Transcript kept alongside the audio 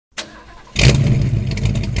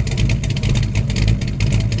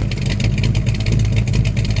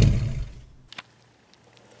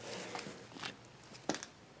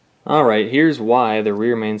Alright, here's why the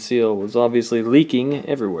rear main seal was obviously leaking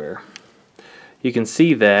everywhere. You can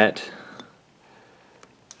see that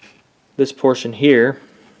this portion here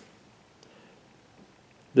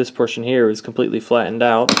is completely flattened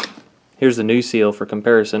out. Here's the new seal for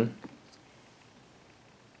comparison.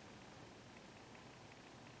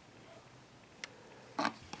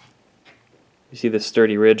 You see this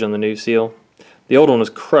sturdy ridge on the new seal? The old one was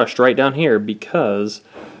crushed right down here because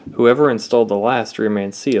whoever installed the last rear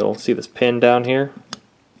main seal, see this pin down here?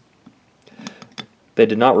 They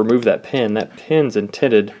did not remove that pin. That pin's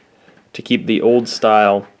intended to keep the old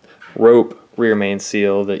style rope rear main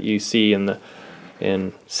seal that you see in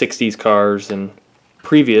 60s cars and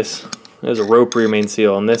previous. There's a rope rear main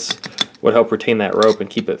seal, and this would help retain that rope and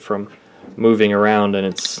keep it from moving around in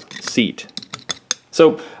its seat.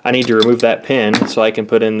 So I need to remove that pin so I can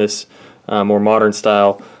put in this more modern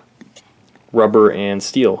style rubber and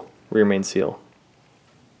steel rear main seal.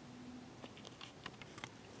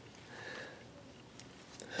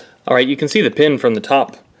 Alright, you can see the pin from the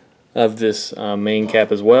top of this main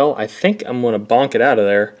cap as well. I think I'm going to bonk it out of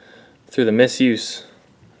there through the misuse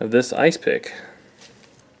of this ice pick.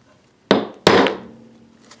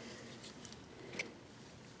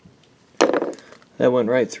 That went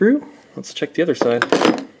right through. Let's check the other side.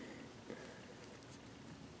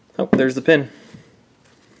 Oh, there's the pin.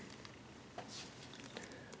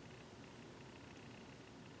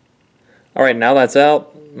 Alright, now that's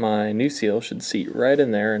out, my new seal should seat right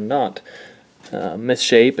in there and not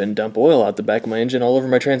misshape and dump oil out the back of my engine all over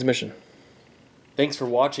my transmission. Thanks for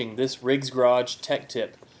watching this Riggs Garage Tech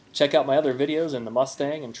Tip. Check out my other videos in the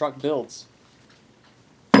Mustang and truck builds.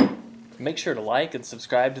 Make sure to like and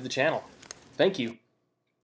subscribe to the channel. Thank you.